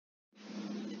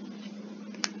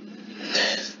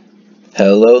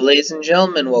Hello, ladies and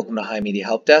gentlemen. Welcome to HIMedia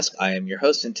Helpdesk. I am your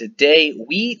host, and today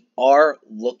we are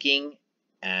looking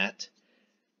at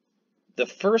the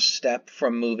first step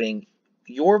from moving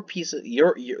your piece of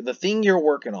the thing you're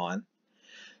working on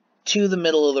to the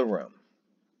middle of the room,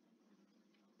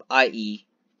 i.e.,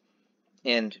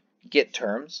 in Git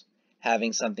terms,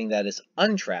 having something that is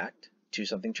untracked to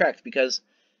something tracked, because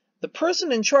the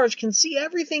person in charge can see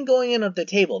everything going in at the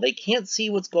table. They can't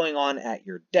see what's going on at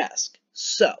your desk.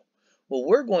 So what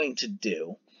we're going to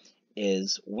do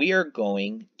is we are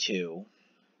going to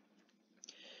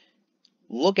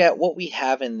look at what we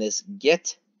have in this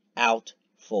Get Out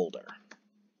folder.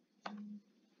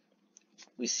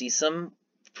 We see some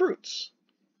fruits.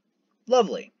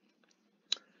 Lovely.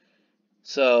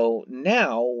 So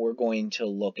now we're going to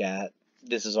look at,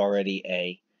 this is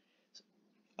already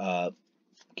a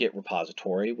Git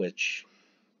repository, which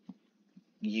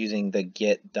using the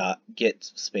git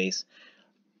space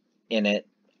init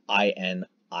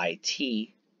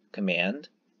init command,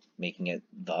 making it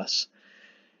thus.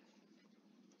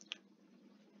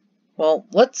 Well,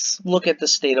 let's look at the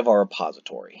state of our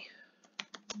repository.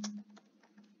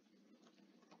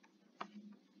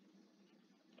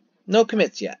 No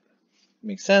commits yet.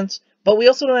 Makes sense. But we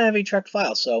also don't have a tracked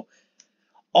file, so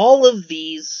all of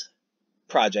these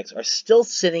projects are still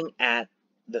sitting at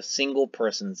the single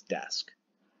person's desk.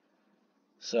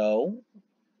 So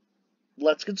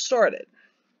let's get started.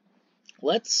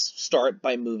 Let's start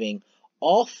by moving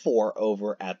all four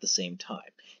over at the same time.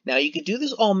 Now you could do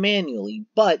this all manually,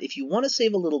 but if you want to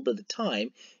save a little bit of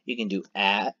time, you can do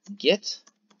git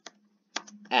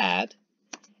add,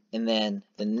 and then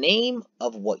the name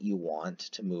of what you want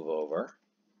to move over,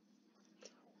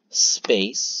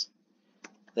 space,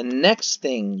 the next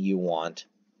thing you want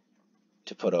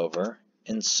to put over,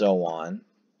 and so on,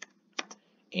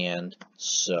 and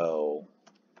so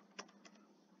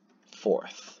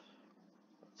forth.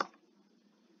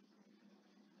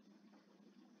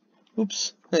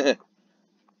 Oops.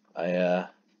 I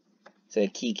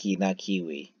said kiki, not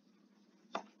kiwi.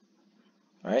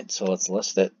 Alright, so let's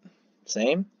list it.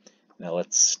 Same. Now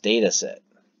let's status it.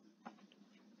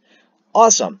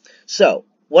 Awesome. So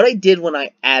what I did when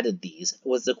I added these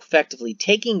was effectively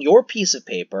taking your piece of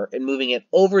paper and moving it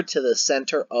over to the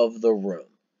center of the room.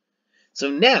 So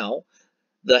now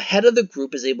the head of the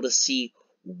group is able to see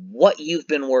what you've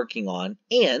been working on,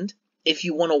 and if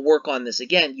you want to work on this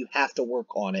again, you have to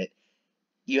work on it.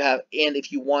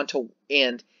 If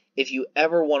you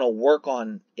ever want to work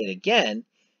on it again,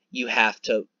 you have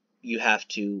to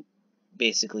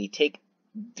basically take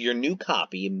your new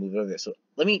copy and move it over there. So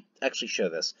let me actually show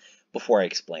this before I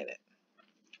explain it.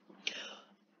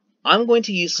 I'm going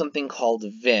to use something called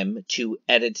Vim to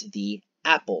edit the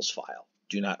apples file.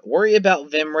 Do not worry about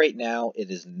Vim right now.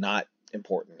 It is not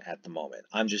important at the moment.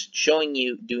 I'm just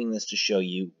doing this to show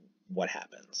you what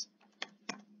happens.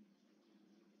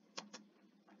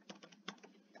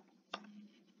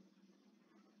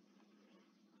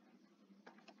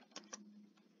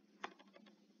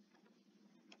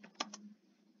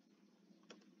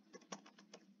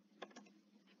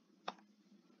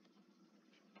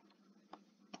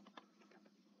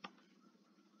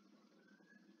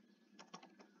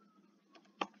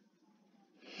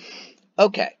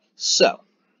 Okay, so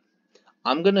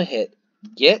I'm going to hit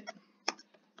Git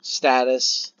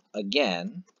Status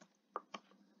again,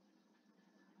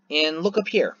 and look up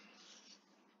here.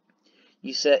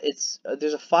 You said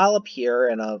there's a file up here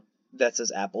and that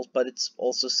says apples, but it's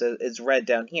also says it's red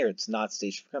down here. It's not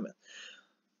staged for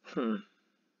commitment.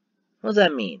 What does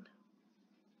that mean?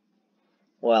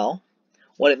 Well,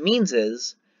 what it means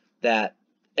is that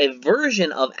a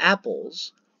version of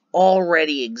apples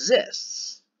already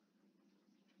exists,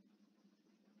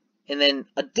 and then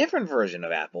a different version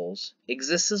of apples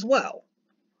exists as well.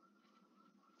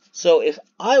 So if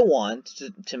I want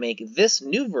to make this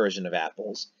new version of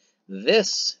apples,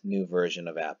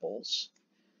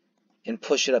 and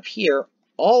push it up here,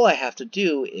 all I have to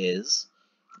do is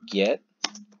git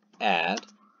add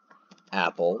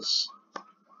apples,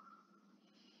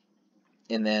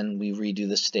 and then we redo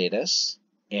the status,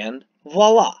 and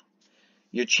voila!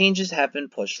 Your changes have been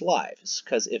pushed live.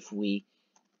 Because if we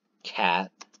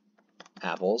cat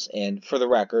apples, and for the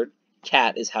record,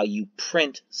 cat is how you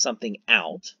print something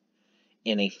out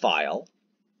in a file.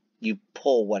 You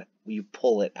pull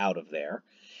it out of there,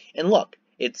 and look,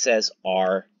 it says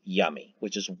are yummy,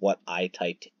 which is what I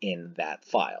typed in that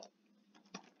file.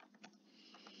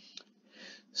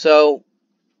 So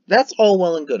that's all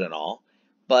well and good and all,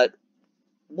 but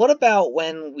what about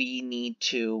when we need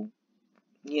to,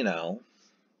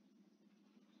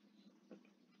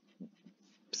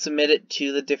 submit it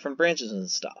to the different branches and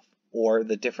stuff? or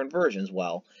the different versions,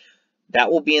 well,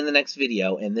 that will be in the next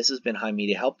video, and this has been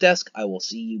HIMedia Help Desk. I will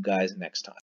see you guys next time.